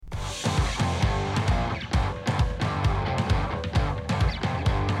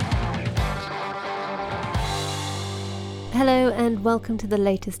Hello and welcome to the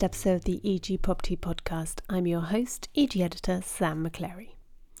latest episode of the EG Property Podcast. I'm your host, EG editor Sam McClary.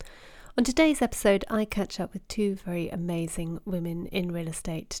 On today's episode, I catch up with two very amazing women in real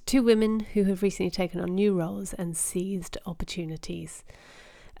estate. Two women who have recently taken on new roles and seized opportunities.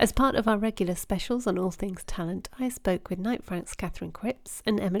 As part of our regular specials on all things talent, I spoke with Knight Frank's Kathryn Cripps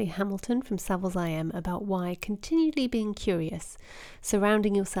and Emily Hamilton from Savills IM about why continually being curious,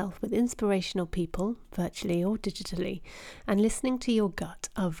 surrounding yourself with inspirational people, virtually or digitally, and listening to your gut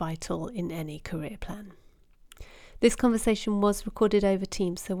are vital in any career plan. This conversation was recorded over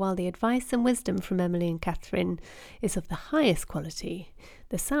Teams, so while the advice and wisdom from Emily and Kathryn is of the highest quality,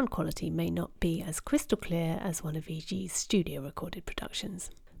 the sound quality may not be as crystal clear as one of EG's studio recorded productions.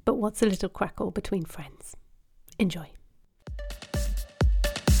 But what's a little crackle between friends? Enjoy.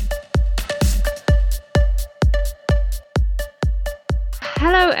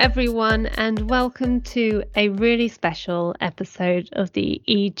 Hello everyone and welcome to a really special episode of the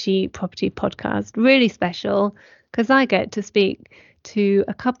EG Property Podcast. Really special because I get to speak to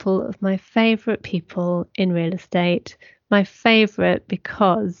a couple of my favourite people in real estate. My favourite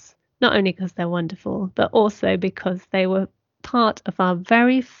because, not only because they're wonderful, but also because they were part of our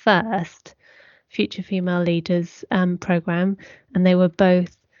very first Future Female Leaders programme, and they were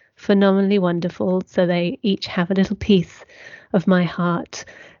both phenomenally wonderful, so they each have a little piece of my heart.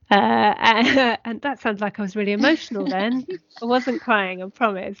 And that sounds like I was really emotional then. I wasn't crying, I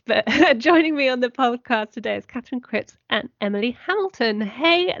promise. But joining me on the podcast today is Kathryn Cripps and Emily Hamilton.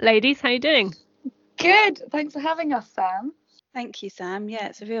 Hey ladies, how are you doing? Good, thanks for having us, Sam. Thank you, Sam. Yeah,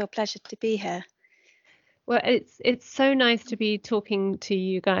 it's a real pleasure to be here. Well, it's so nice to be talking to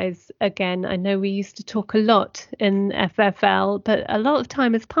you guys again. I know we used to talk a lot in FFL, but a lot of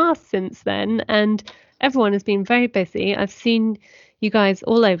time has passed since then, and everyone has been very busy. I've seen you guys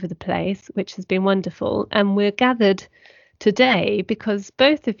all over the place, which has been wonderful. And we're gathered today because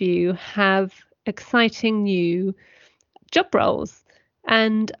both of you have exciting new job roles.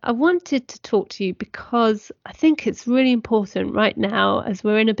 And I wanted to talk to you because I think it's really important right now, as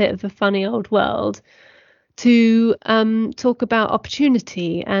we're in a bit of a funny old world, to talk about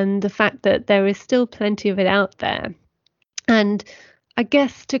opportunity and the fact that there is still plenty of it out there. And I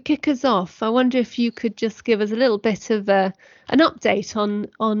guess to kick us off, I wonder if you could just give us a little bit of an update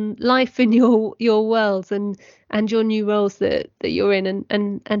on life in your worlds and your new roles that you're in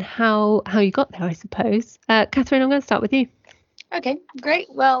and how you got there, I suppose. Kathryn, I'm going to start with you. Okay, great.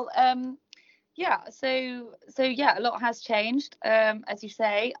 Well, so a lot has changed. As you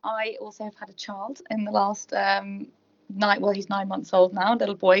say, I also have had a child in the last he's 9 months old now, a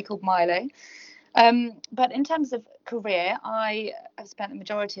little boy called Milo. But in terms of career, I have spent the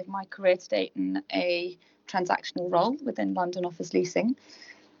majority of my career to date in a transactional role within London office leasing.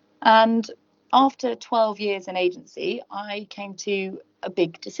 And after 12 years in agency, I came to a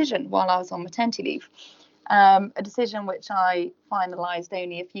big decision while I was on maternity leave. A decision which I finalised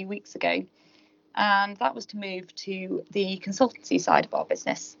only a few weeks ago. And that was to move to the consultancy side of our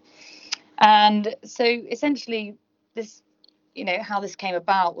business. And so essentially this, how this came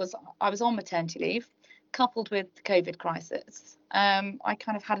about was I was on maternity leave, coupled with the COVID crisis. I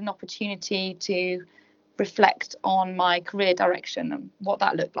kind of had an opportunity to reflect on my career direction and what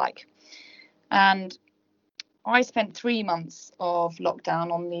that looked like. And I spent 3 months of lockdown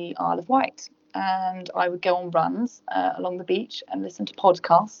on the Isle of Wight. And I would go on runs along the beach and listen to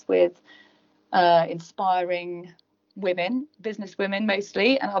podcasts with inspiring women, business women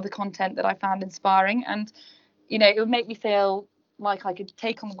mostly, and other content that I found inspiring. And, it would make me feel like I could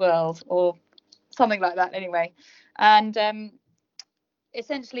take on the world or something like that anyway. And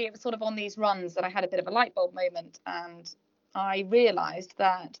essentially it was sort of on these runs that I had a bit of a light bulb moment. And I realised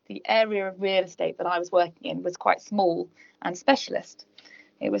that the area of real estate that I was working in was quite small and specialist.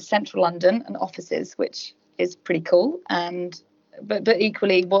 It was central London and offices, which is pretty cool, but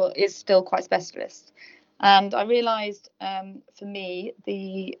equally what is still quite specialist. And I realised for me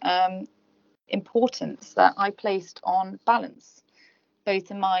the importance that I placed on balance, both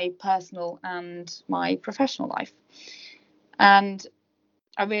in my personal and my professional life. And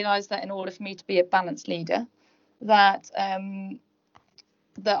I realised that in order for me to be a balanced leader, that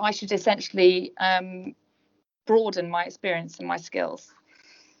I should essentially broaden my experience and my skills.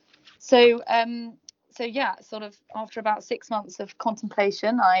 So sort of after about 6 months of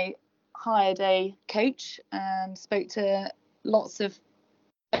contemplation, I hired a coach and spoke to lots of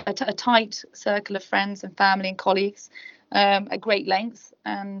a tight circle of friends and family and colleagues at great length,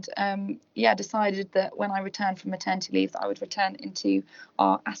 and decided that when I returned from maternity leave that I would return into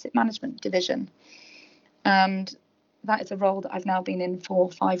our asset management division. And that is a role that I've now been in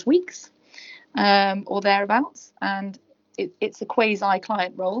for 5 weeks or thereabouts, and it's a quasi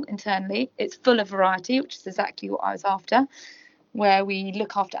client role internally. It's full of variety, which is exactly what I was after, where we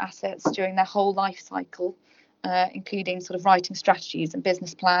look after assets during their whole life cycle, including sort of writing strategies and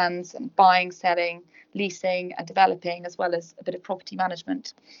business plans and buying, selling, leasing and developing, as well as a bit of property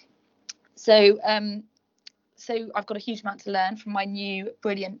management. So I've got a huge amount to learn from my new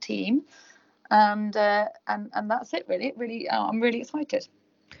brilliant team, and that's it really. I'm really excited.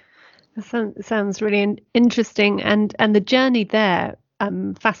 That sounds really interesting, and the journey there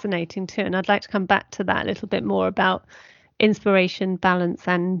fascinating too. And I'd like to come back to that a little bit more about inspiration, balance,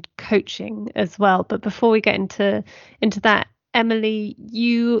 and coaching as well. But before we get into that, Emily,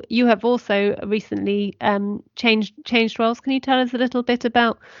 you have also recently changed roles. Can you tell us a little bit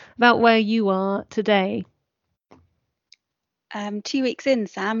about where you are today? 2 weeks in,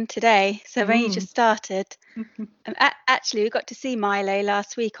 Sam, today, so I've only just started. Actually, we got to see Milo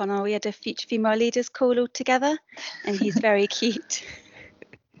last week we had a Future Female Leaders call all together, and he's very cute.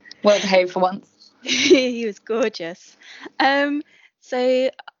 Well behaved for once. He was gorgeous. So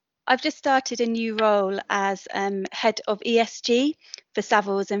I've just started a new role as head of ESG for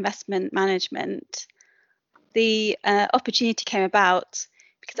Savills Investment Management. The opportunity came about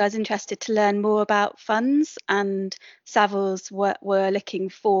because I was interested to learn more about funds, and Savills were looking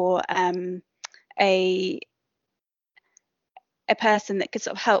for a person that could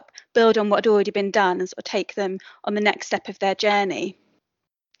sort of help build on what had already been done and sort of take them on the next step of their journey.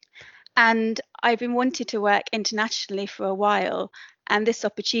 And I've been wanting to work internationally for a while, and this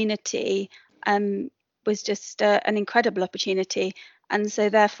opportunity was just an incredible opportunity. And so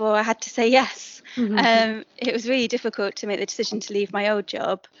therefore I had to say yes. It was really difficult to make the decision to leave my old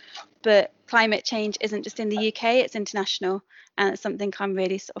job, but climate change isn't just in the UK, it's international, and it's something I'm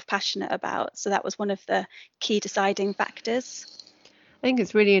really sort of passionate about. So that was one of the key deciding factors. I think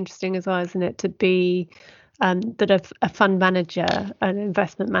it's really interesting as well, isn't it, to be that a fund manager, an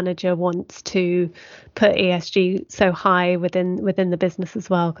investment manager, wants to put ESG so high within the business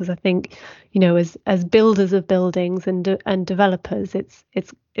as well. Because I think, as builders of buildings and developers, it's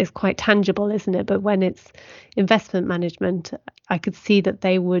quite tangible, isn't it? But when it's investment management, I could see that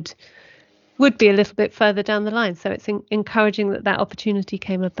they would be a little bit further down the line. So it's encouraging that opportunity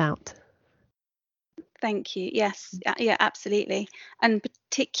came about. Thank you. Yes, yeah, absolutely. And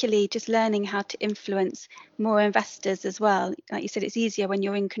particularly just learning how to influence more investors as well. Like you said, it's easier when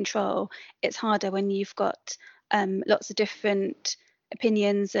you're in control. It's harder when you've got lots of different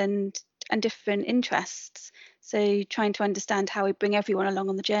opinions and different interests. So trying to understand how we bring everyone along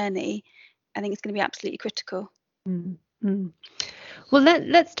on the journey, I think it's going to be absolutely critical. Mm-hmm. Well,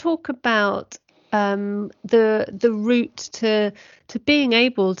 let's talk about the route to being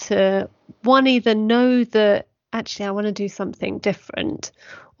able to either know that actually I want to do something different,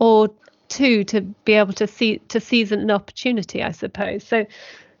 or two, to be able to seize an opportunity, I suppose. So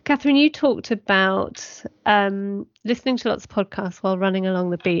Kathryn, you talked about listening to lots of podcasts while running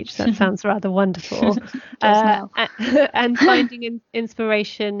along the beach. That sounds rather wonderful. And finding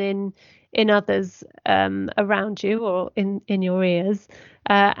inspiration in others around you or in your ears,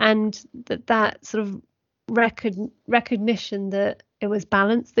 and that sort of recognition that it was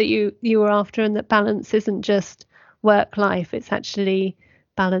balance that you were after, and that balance isn't just work life, it's actually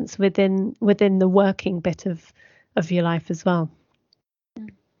balance within the working bit of your life as well.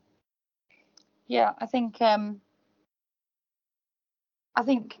 Yeah, I think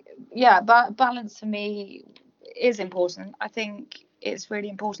balance for me is important. I think it's really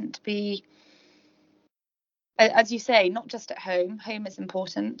important to be, as you say, not just at home. Home is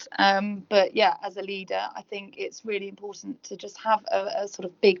important, but yeah, as a leader, I think it's really important to just have a sort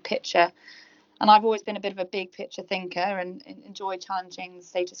of big picture. And I've always been a bit of a big picture thinker and enjoy challenging the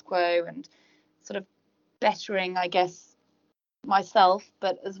status quo and sort of bettering, I guess, myself,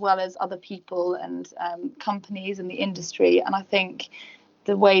 but as well as other people and companies in the industry. And I think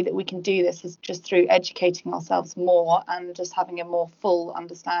the way that we can do this is just through educating ourselves more and just having a more full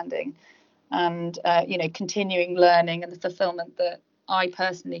understanding, and continuing learning and the fulfillment that I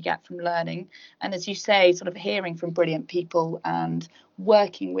personally get from learning. And as you say, sort of hearing from brilliant people and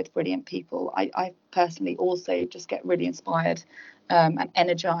working with brilliant people, I personally also just get really inspired and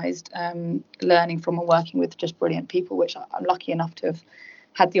energized learning from and working with just brilliant people, which I'm lucky enough to have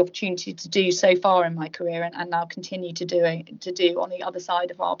had the opportunity to do so far in my career, and now continue to do on the other side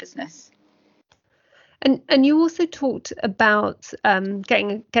of our business. And you also talked about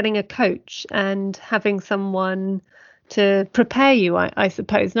getting a coach and having someone to prepare you, I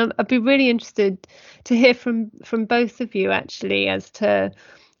suppose. And I'd be really interested to hear from both of you actually as to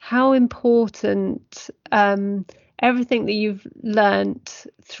how important everything that you've learnt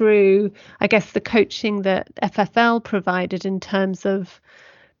through, I guess, the coaching that FFL provided in terms of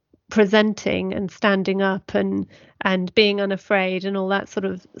presenting and standing up and being unafraid and all that sort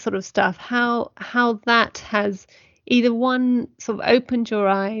of stuff, how that has either one sort of opened your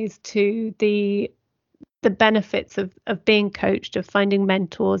eyes to the benefits of being coached, of finding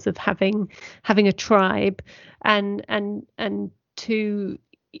mentors, of having a tribe, and to,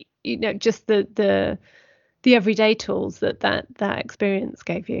 you know, just the everyday tools that experience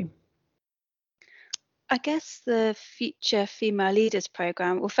gave you. I guess the Future Female Leaders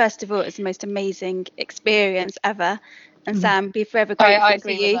Programme, well, first of all, it's the most amazing experience ever. And Sam, be forever grateful I for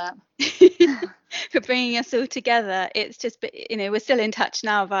agree you with that. for bringing us all together. It's just, you know, we're still in touch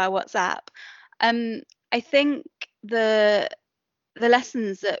now via WhatsApp. I think the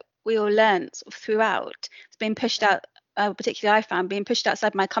lessons that we all learnt sort of throughout, it's been pushed out, particularly I found being pushed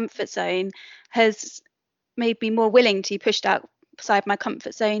outside my comfort zone has made me more willing to be pushed outside my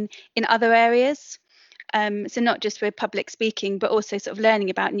comfort zone in other areas. So not just with public speaking, but also sort of learning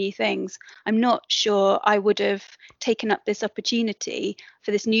about new things. I'm not sure I would have taken up this opportunity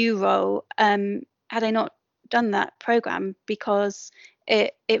for this new role had I not done that programme, because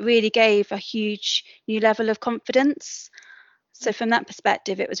it really gave a huge new level of confidence. So from that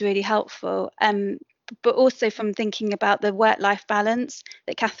perspective, it was really helpful. But also from thinking about the work-life balance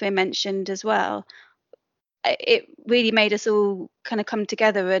that Kathryn mentioned as well, it really made us all kind of come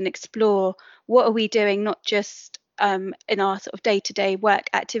together and explore what are we doing, not just in our sort of day-to-day work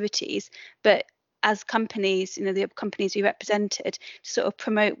activities, but as companies, you know, the companies we represented, to sort of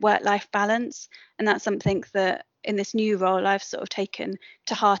promote work-life balance. And that's something that in this new role I've sort of taken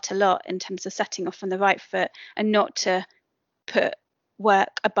to heart a lot, in terms of setting off on the right foot and not to put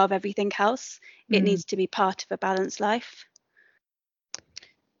work above everything else. It needs to be part of a balanced life.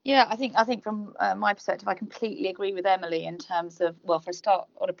 Yeah, I think from my perspective, I completely agree with Emily in terms of, well, for a start,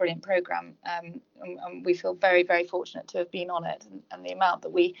 what a brilliant programme. And we feel very, very fortunate to have been on it. And the amount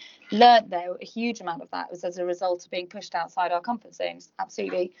that we learnt there, a huge amount of that was as a result of being pushed outside our comfort zones.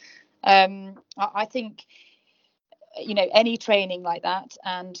 Absolutely. I think, you know, any training like that,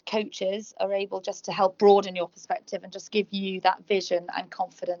 and coaches are able just to help broaden your perspective and just give you that vision and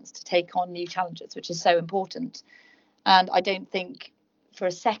confidence to take on new challenges, which is so important. And I don't think for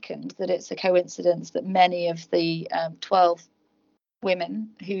a second that it's a coincidence that many of the 12 women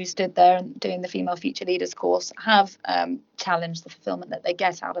who stood there and doing the Female Future Leaders course have challenged the fulfillment that they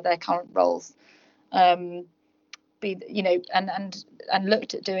get out of their current roles, and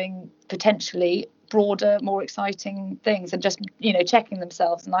looked at doing potentially broader, more exciting things, and just, you know, checking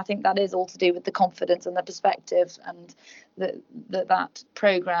themselves. And I think that is all to do with the confidence and the perspective, and that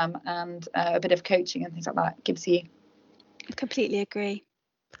program and a bit of coaching and things like that gives you. I completely agree.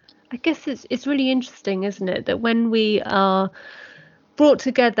 I guess it's really interesting, isn't it, that when we are brought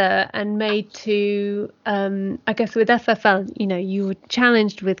together and made to, I guess with FFL, you know, you were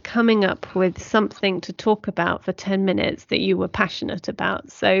challenged with coming up with something to talk about for 10 minutes that you were passionate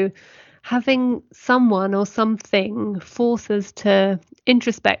about. So having someone or something force us to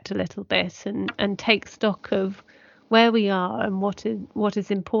introspect a little bit and take stock of where we are and what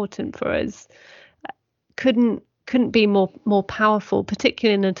is important for us couldn't be more powerful,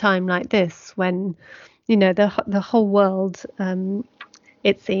 particularly in a time like this when, you know, the whole world,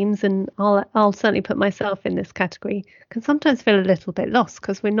 it seems, and I'll certainly put myself in this category, can sometimes feel a little bit lost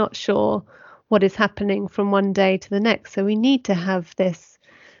because we're not sure what is happening from one day to the next. So we need to have this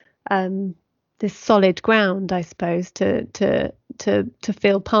solid ground, I suppose, to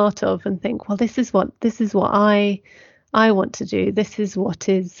feel part of and think, well, this is what I want to do. This is what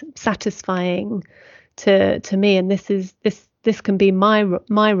is satisfying to me, and this can be my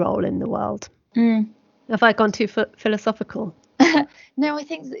role in the world. Have I gone too philosophical? No, I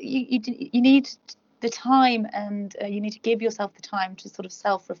think that you need the time, and you need to give yourself the time to sort of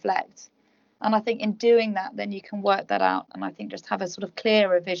self-reflect. And I think in doing that, then you can work that out. And I think just have a sort of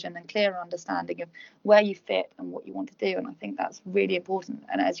clearer vision and clearer understanding of where you fit and what you want to do. And I think that's really important.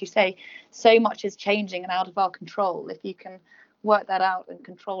 And as you say, so much is changing and out of our control. If you can work that out and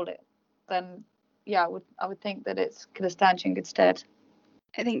control it, then yeah, I would think that it's going to stand you in good stead.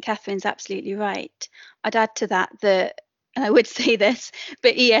 I think Kathryn's absolutely right. I'd add to that, and I would say this,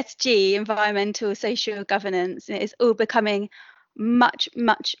 but ESG, environmental, social governance, is all becoming much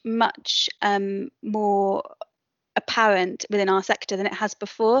more apparent within our sector than it has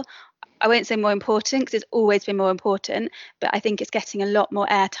before. I won't say more important, because it's always been more important, but I think it's getting a lot more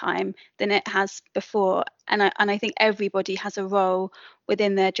airtime than it has before. And I think everybody has a role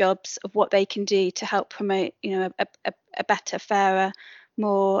within their jobs of what they can do to help promote, you know, a better, fairer,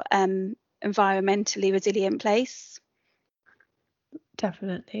 more environmentally resilient place.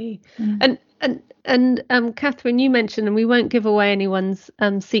 Definitely. And Kathryn, you mentioned, and we won't give away anyone's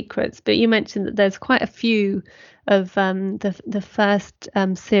secrets, but you mentioned that there's quite a few of the first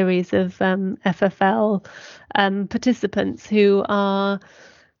series of FFL participants who are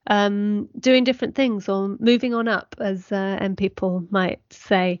doing different things or moving on up, as people might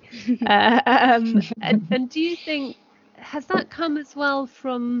say. And do you think, has that come as well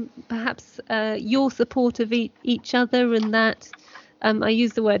from perhaps your support of each other, and that I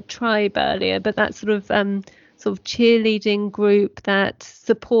used the word tribe earlier, but that sort of cheerleading group, that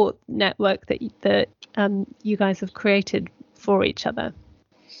support network that you guys have created for each other?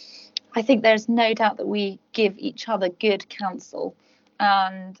 I think there's no doubt that we give each other good counsel,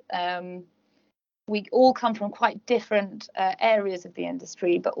 and we all come from quite different areas of the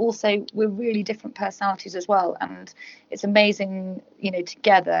industry, but also we're really different personalities as well. And it's amazing,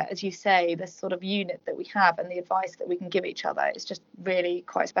 together, as you say, this sort of unit that we have and the advice that we can give each other is just really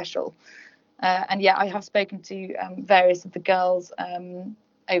quite special. And yeah, I have spoken to various of the girls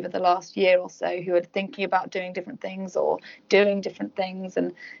over the last year or so who are thinking about doing different things or doing different things.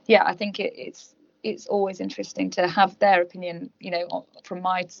 And yeah, I think it's always interesting to have their opinion, from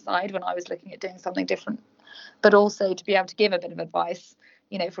my side when I was looking at doing something different, but also to be able to give a bit of advice,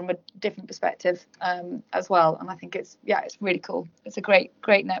 from a different perspective as well. And I think it's really cool. It's a great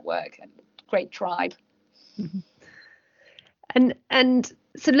network and great tribe. Mm-hmm. And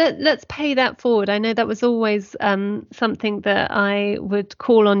so let's pay that forward. I know that was always something that I would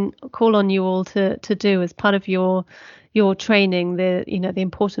call on you all to do as part of your training. The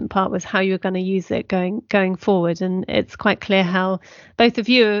important part was how you're going to use it going forward, and it's quite clear how both of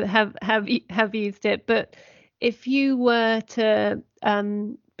you have used it. But if you were to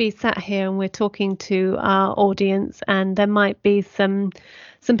be sat here and we're talking to our audience, and there might be some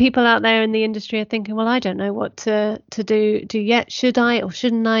people out there in the industry are thinking, well, I don't know what to do yet. Should I or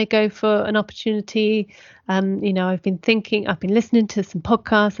shouldn't I go for an opportunity? I've been listening to some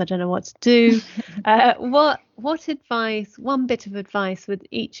podcasts. I don't know what to do. What advice, one bit of advice would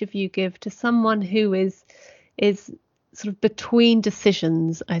each of you give to someone who is sort of between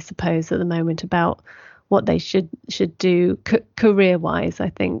decisions, I suppose, at the moment about what they should do career-wise? I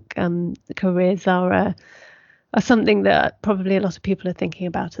think careers are something that probably a lot of people are thinking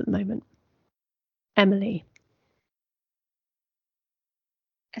about at the moment. Emily.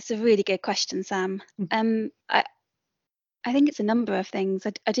 It's a really good question, Sam. I think it's a number of things.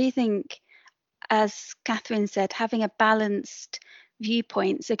 I do think, as Kathryn said, having a balanced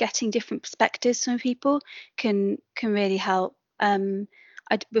viewpoint, so getting different perspectives from people can really help.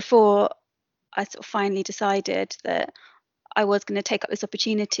 Before I sort of finally decided that I was going to take up this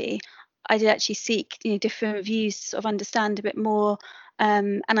opportunity, I did actually seek different views to sort of understand a bit more,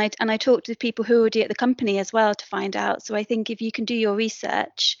 and I talked to people who are already at the company as well to find out. So I think if you can do your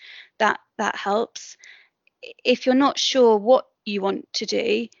research, that helps. If you're not sure what you want to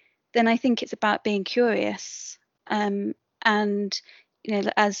do, then I think it's about being curious. And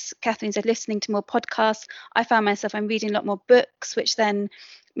as Kathryn said, listening to more podcasts. I found myself, I'm reading a lot more books, which then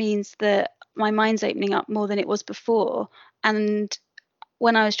means that my mind's opening up more than it was before. And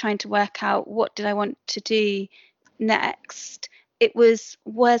when I was trying to work out what did I want to do next, it was,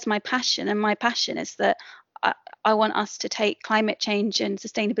 where's my passion? And my passion is that I want us to take climate change and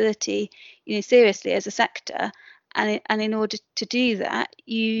sustainability, seriously as a sector. And in order to do that,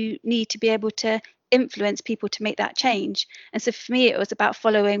 you need to be able to influence people to make that change. And so for me, it was about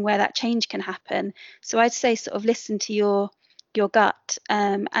following where that change can happen. So I'd say sort of listen to your gut,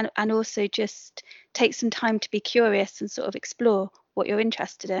 and also just take some time to be curious and sort of explore what you're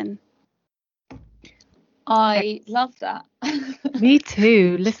interested in. I love that. Me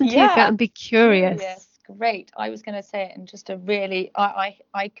too. Listen to your gut and be curious. Yes, great. I was going to say it in just a really,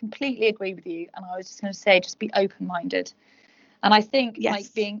 I completely agree with you. And I was just going to say, just be open-minded. And I think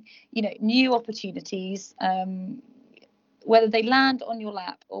like being, new opportunities, whether they land on your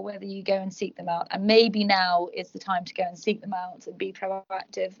lap or whether you go and seek them out, and maybe now is the time to go and seek them out and be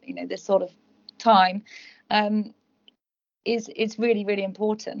proactive, this sort of time, is really, really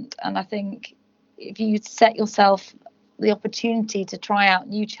important. And I think if you set yourself the opportunity to try out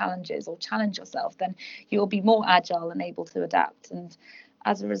new challenges or challenge yourself, then you'll be more agile and able to adapt. And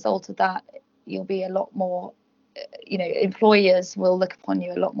as a result of that, you'll be a lot more, employers will look upon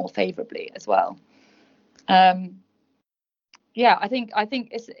you a lot more favorably as well. I think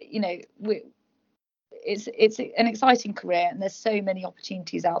it's, it's an exciting career, and there's so many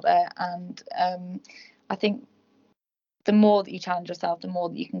opportunities out there. And I think the more that you challenge yourself, the more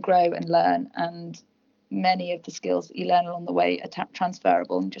that you can grow and learn. And many of the skills that you learn along the way are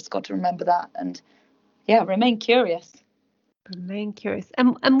transferable, and you just got to remember that. And yeah, remain curious. Remain curious.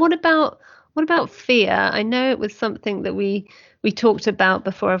 And what about fear? I know it was something that we talked about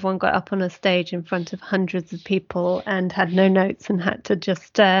before everyone got up on a stage in front of hundreds of people and had no notes and had to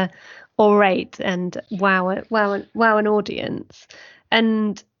just orate and wow an audience.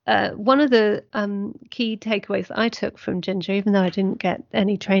 And one of the key takeaways that I took from Ginger, even though I didn't get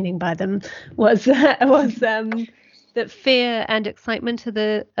any training by them, was that fear and excitement have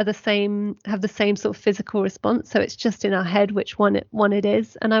the same sort of physical response. So it's just in our head which one it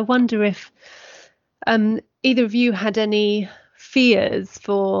is. And I wonder if either of you had any fears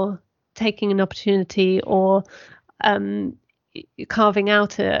for taking an opportunity or carving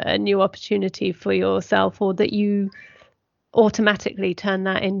out a new opportunity for yourself, or that you automatically turn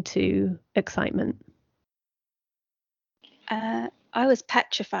that into excitement. I was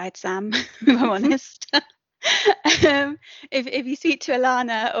petrified, Sam, if I'm honest. If you speak to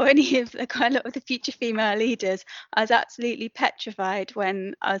Alana or any of quite a lot of the future female leaders, I was absolutely petrified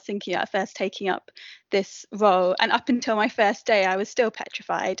when I was thinking about first taking up this role. And up until my first day, I was still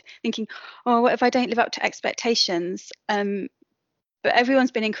petrified, thinking, oh, what if I don't live up to expectations? But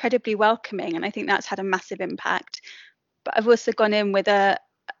everyone's been incredibly welcoming, and I think that's had a massive impact. But I've also gone in with a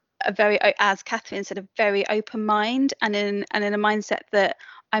very, as Kathryn said, a very open mind, and in a mindset that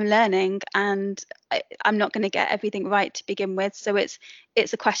I'm learning and I'm not going to get everything right to begin with. So it's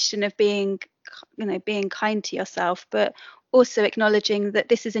a question of being kind to yourself, but also acknowledging that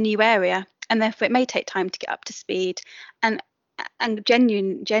this is a new area and therefore it may take time to get up to speed. And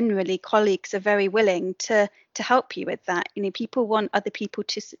generally colleagues are very willing to help you with that. People want other people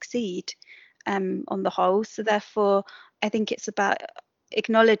to succeed on the whole. So therefore, I think it's about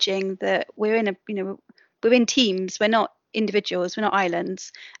acknowledging that we're in teams. We're not individuals, we're not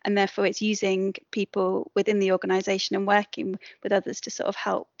islands, and therefore it's using people within the organisation and working with others to sort of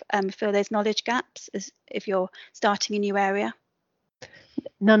help fill those knowledge gaps as if you're starting a new area.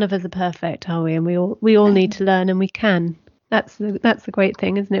 None of us are perfect, are we? And we all need to learn, and we can. That's the great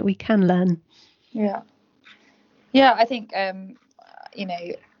thing, isn't it? We can learn. Yeah, I think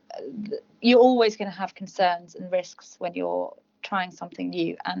you're always going to have concerns and risks when you're trying something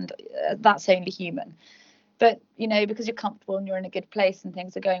new, and that's only human. But because you're comfortable and you're in a good place and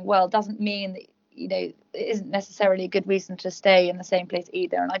things are going well, doesn't mean that it isn't necessarily a good reason to stay in the same place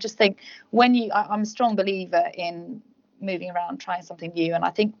either. And I just think I'm a strong believer in moving around, trying something new. And I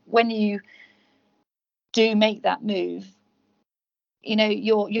think when you do make that move,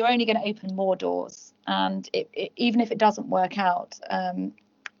 you're only going to open more doors. And even if it doesn't work out,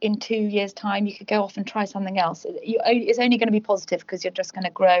 in 2 years' time, you could go off and try something else. It's only going to be positive, because you're just going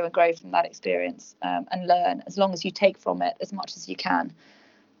to grow and grow from that experience and learn, as long as you take from it as much as you can.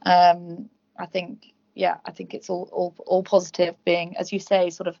 I think it's all positive, being, as you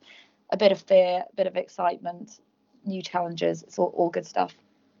say, sort of a bit of fear, a bit of excitement, new challenges. It's all good stuff.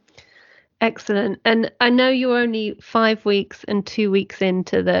 Excellent. And I know you're only 5 weeks and 2 weeks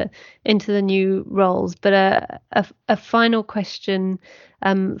into the new roles, but a final question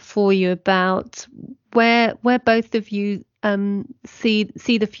for you about where both of you see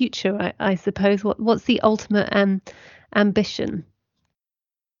the future, I suppose. What's the ultimate ambition?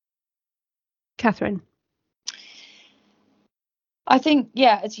 Kathryn. I think,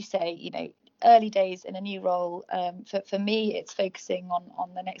 as you say, early days in a new role. For me, it's focusing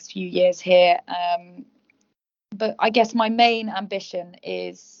on the next few years here. But I guess my main ambition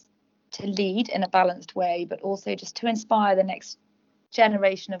is to lead in a balanced way, but also just to inspire the next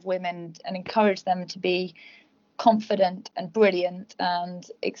generation of women and encourage them to be confident and brilliant and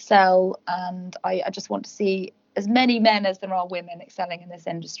excel. And I just want to see as many men as there are women excelling in this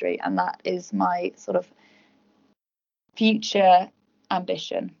industry. And that is my sort of future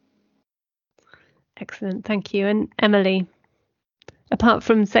ambition. Excellent. Thank you. And Emily, apart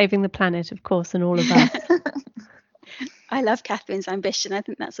from saving the planet, of course, and all of us. I love Kathryn's ambition. I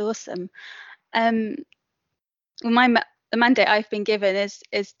think that's awesome. The mandate I've been given is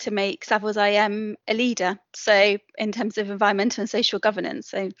to make Savills IM a leader. So in terms of environmental and social governance,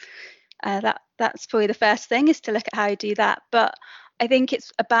 so that's probably the first thing, is to look at how you do that. But I think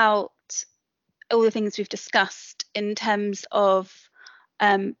it's about all the things we've discussed in terms of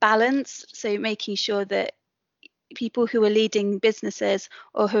balance. So making sure that people who are leading businesses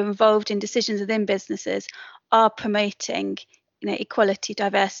or who are involved in decisions within businesses are promoting equality,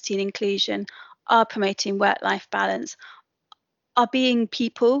 diversity and inclusion, are promoting work-life balance, are being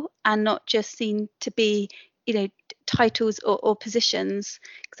people and not just seen to be titles or positions,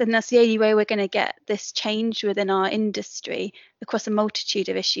 because then that's the only way we're going to get this change within our industry across a multitude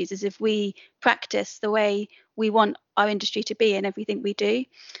of issues, is if we practice the way we want our industry to be in everything we do.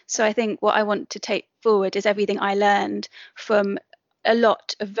 So I think what I want to take forward is everything I learned from a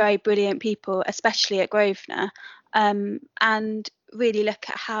lot of very brilliant people, especially at Grosvenor, and really look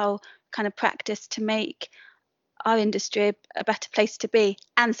at how kind of practice to make our industry a better place to be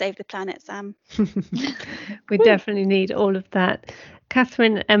and save the planet, Sam. We definitely need all of that.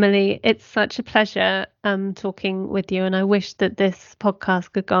 Kathryn, Emily, it's such a pleasure talking with you, and I wish that this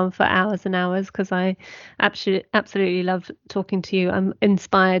podcast could go on for hours and hours, because I absolutely love talking to you. I'm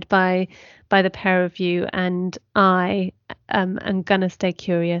inspired by the pair of you, and I am gonna stay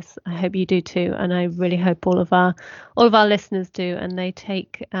curious. I hope you do too, and I really hope all of our listeners do, and they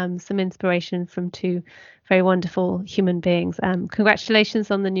take some inspiration from two very wonderful human beings.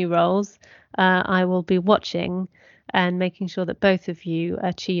 Congratulations on the new roles. I will be watching and making sure that both of you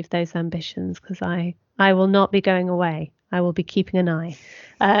achieve those ambitions, because I will not be going away. I will be keeping an eye.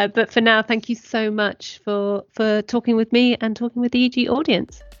 But for now, thank you so much for talking with me and talking with the EG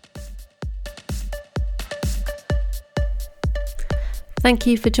audience. Thank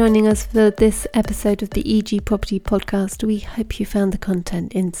you for joining us for this episode of the EG Property Podcast. We hope you found the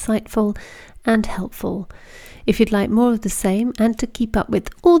content insightful and helpful. If you'd like more of the same, and to keep up with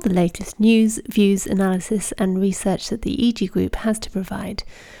all the latest news, views, analysis and research that the EG Group has to provide,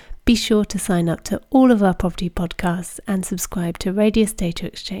 be sure to sign up to all of our property podcasts and subscribe to Radius Data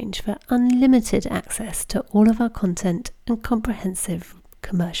Exchange for unlimited access to all of our content and comprehensive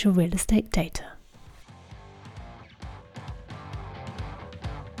commercial real estate data.